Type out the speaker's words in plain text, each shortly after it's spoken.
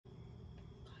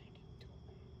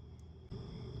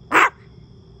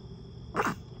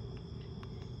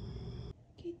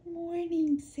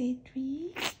morning,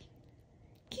 Cedric.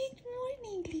 Good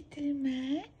morning, little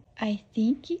man. I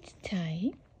think it's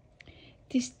time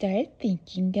to start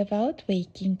thinking about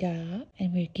waking up,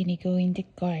 and we're gonna go in the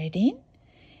garden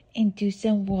and do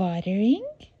some watering.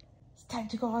 It's time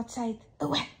to go outside. Oh,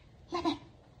 lemon.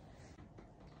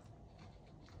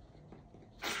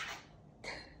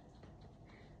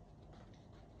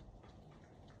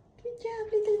 Good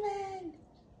job, little man.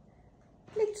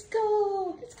 Let's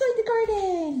go. Let's go in the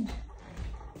garden.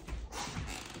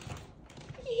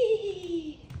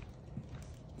 Yay.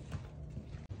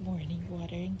 Morning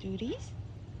watering duties.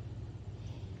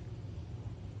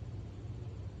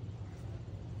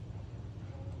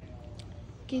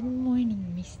 Good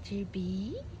morning, Mr.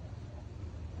 B.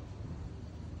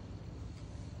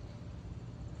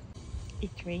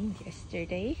 It rained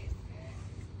yesterday,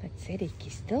 but Cedric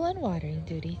is still on watering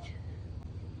duty.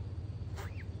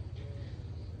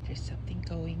 There's something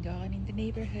going on in the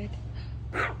neighborhood.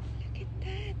 Look at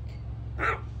that.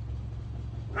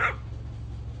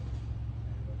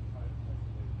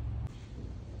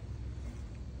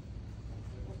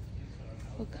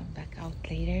 We'll come back out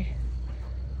later.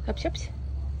 Hups.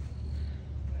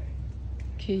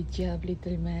 Good job,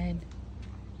 little man.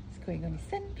 He's going on his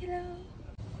sun pillow.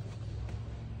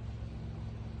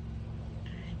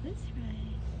 I was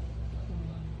right.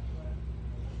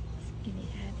 He's gonna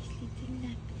have his little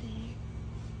nap there.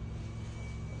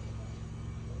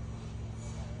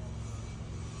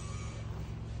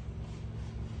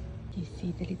 You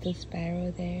see the little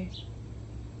sparrow there?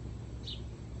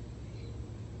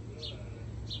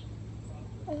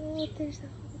 Oh, there's a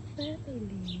whole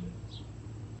family.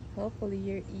 Hopefully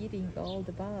you're eating all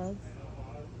the bugs.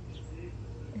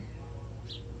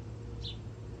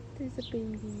 There's a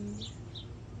baby.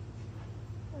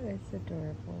 Oh, that's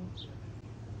adorable.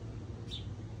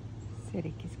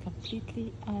 Cedric is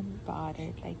completely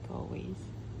unbothered like always.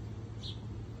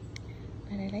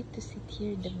 But I like to sit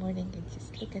here in the morning and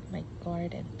just look at my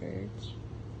garden birds.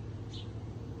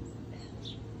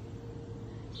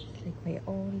 It's like my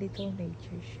own little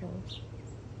nature show.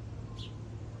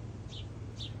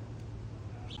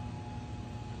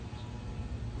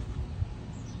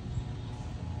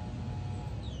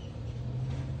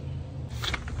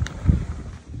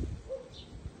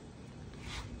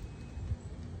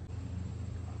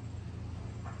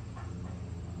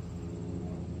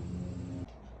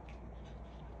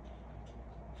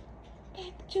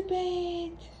 Back to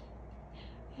bed.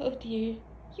 Oh dear,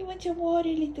 you want some water,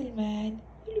 little man?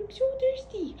 You look so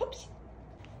thirsty. Hops.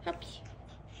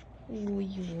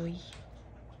 Oi.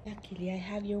 Luckily I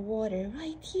have your water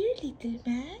right here, little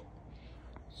man.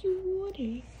 Your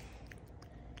water.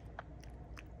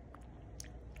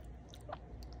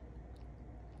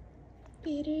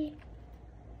 Better.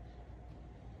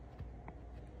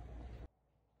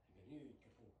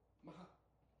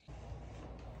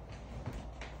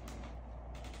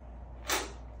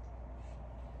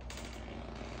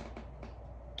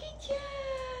 Good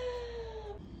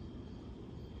job!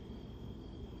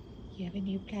 You have a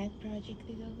new plant project,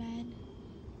 little man?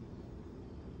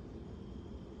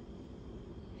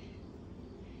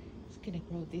 It's gonna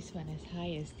grow this one as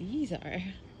high as these are.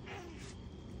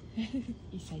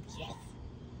 He said yes.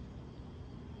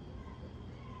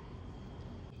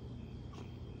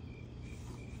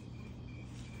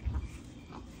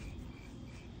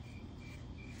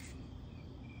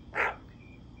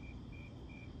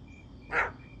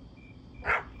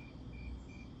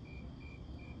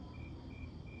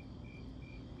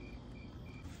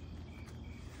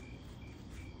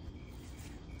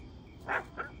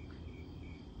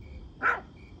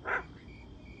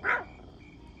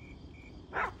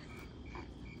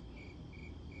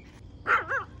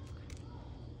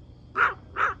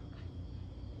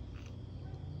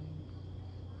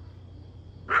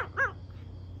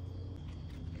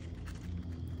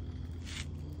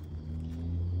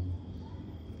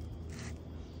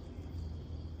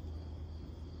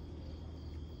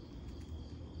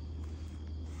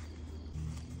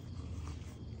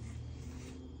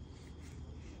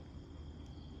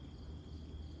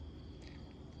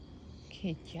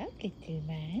 Good job, little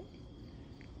man.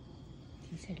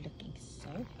 These are looking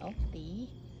so healthy.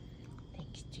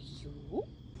 Thanks to you.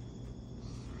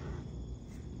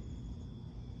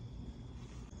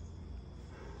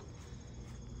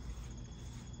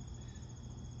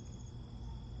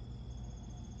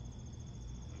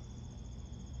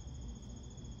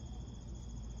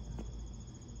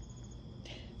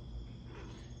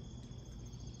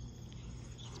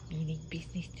 He's meaning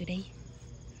business today.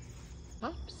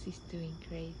 Hops is doing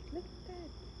great. Look at that.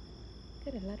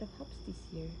 Got a lot of hops this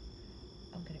year.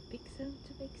 I'm gonna pick some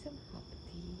to make some hop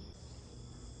tea.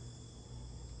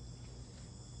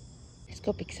 Let's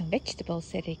go pick some vegetables,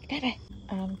 Cedric. Bye-bye.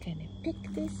 I'm gonna pick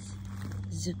this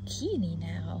zucchini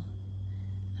now.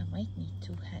 I might need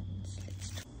 2 hands.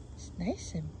 It's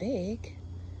nice and big.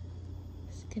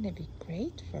 It's gonna be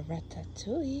great for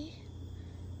ratatouille.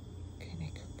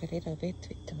 Gonna cook a little bit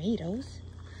with tomatoes.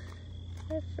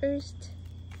 Our first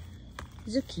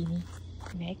zucchini.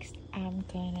 Next, I'm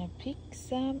gonna pick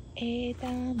some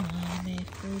edamame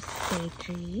for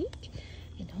Cedric.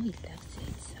 You know he loves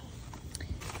it, so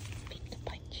pick the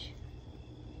bunch.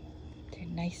 They're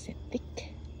nice and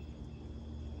thick.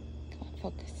 Come on,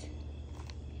 focus.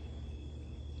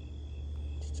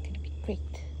 It's gonna be great.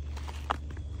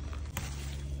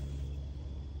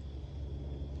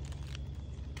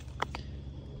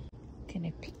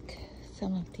 Gonna pick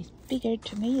some of these bigger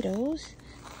tomatoes.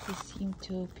 They seem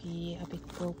to be a bit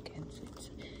broken, so it's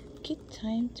a good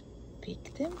time to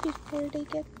pick them before they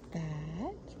get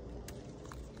bad.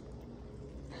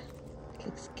 It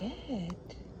looks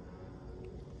good.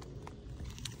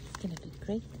 It's gonna be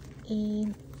great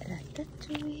in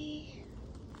ratatouille.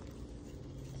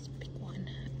 Let's pick one.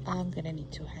 I'm gonna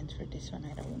need 2 hands for this one.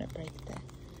 I don't want to break the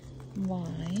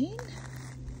wine.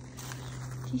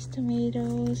 These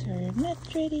tomatoes are not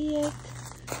ready yet.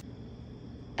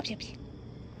 Up.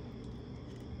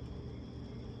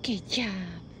 Good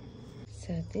job.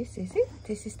 So this is it.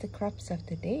 This is the crops of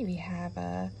the day. We have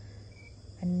a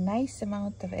nice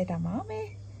amount of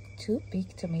edamame, 2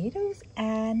 big tomatoes,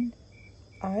 and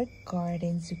our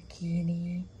garden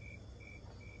zucchini.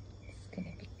 It's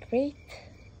gonna be great.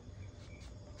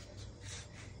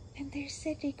 And there's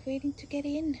Cedric waiting to get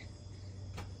in.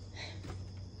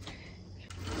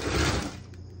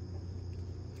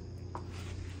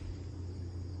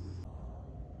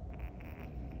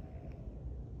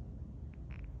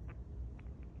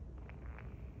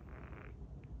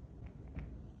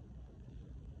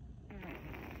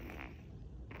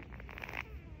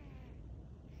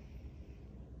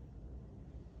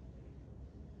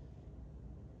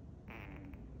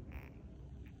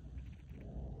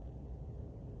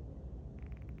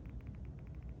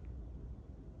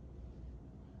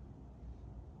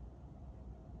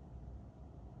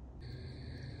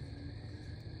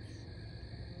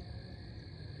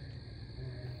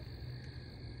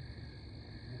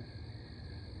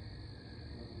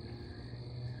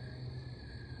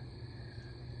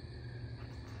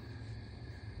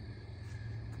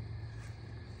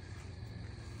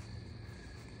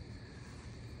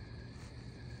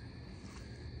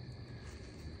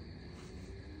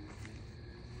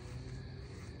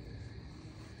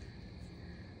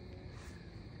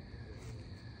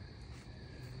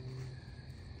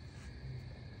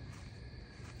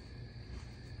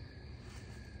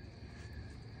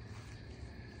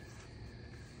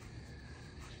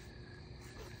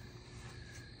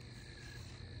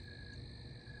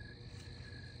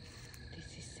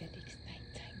 Cedric's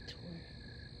nighttime tour.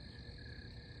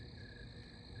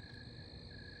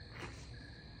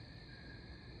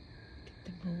 Look at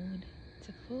the moon. It's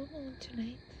a full moon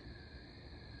tonight.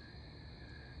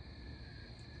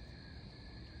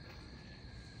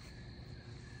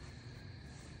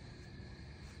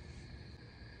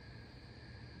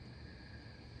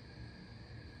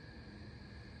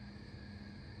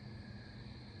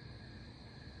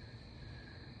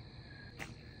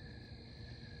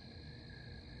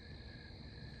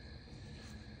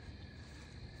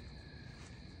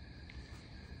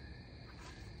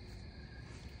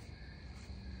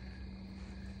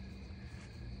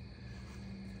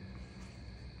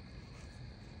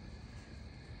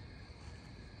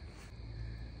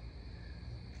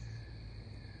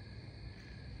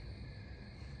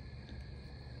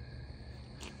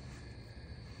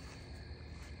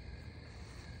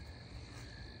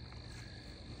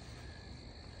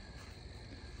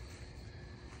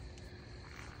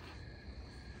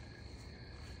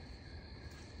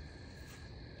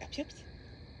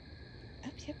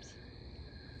 Ups.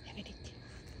 Have it.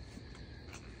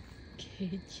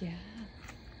 Good job.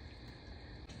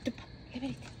 Tupa, have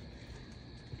it.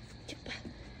 Tupa.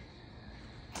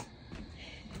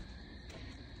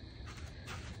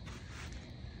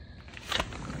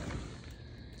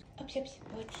 Ups,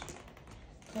 body.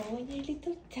 Go in your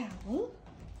little towel.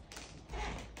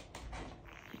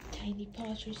 Your tiny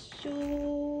paws are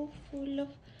so full of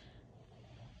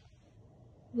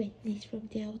wetness from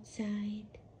the outside.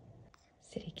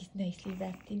 Cedric is nicely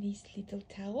wrapped in his little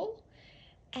towel,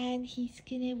 and he's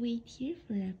gonna wait here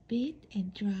for a bit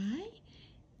and dry,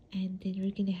 and then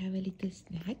we're gonna have a little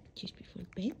snack just before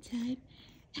bedtime,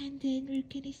 and then we're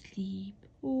gonna sleep.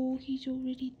 Oh, he's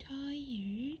already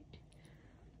tired.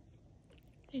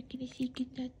 We're gonna say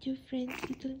goodnight to your friends,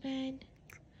 little man.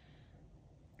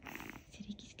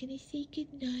 gonna say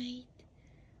good night.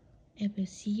 And we'll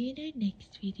see you in our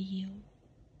next video.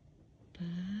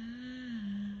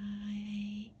 Bye.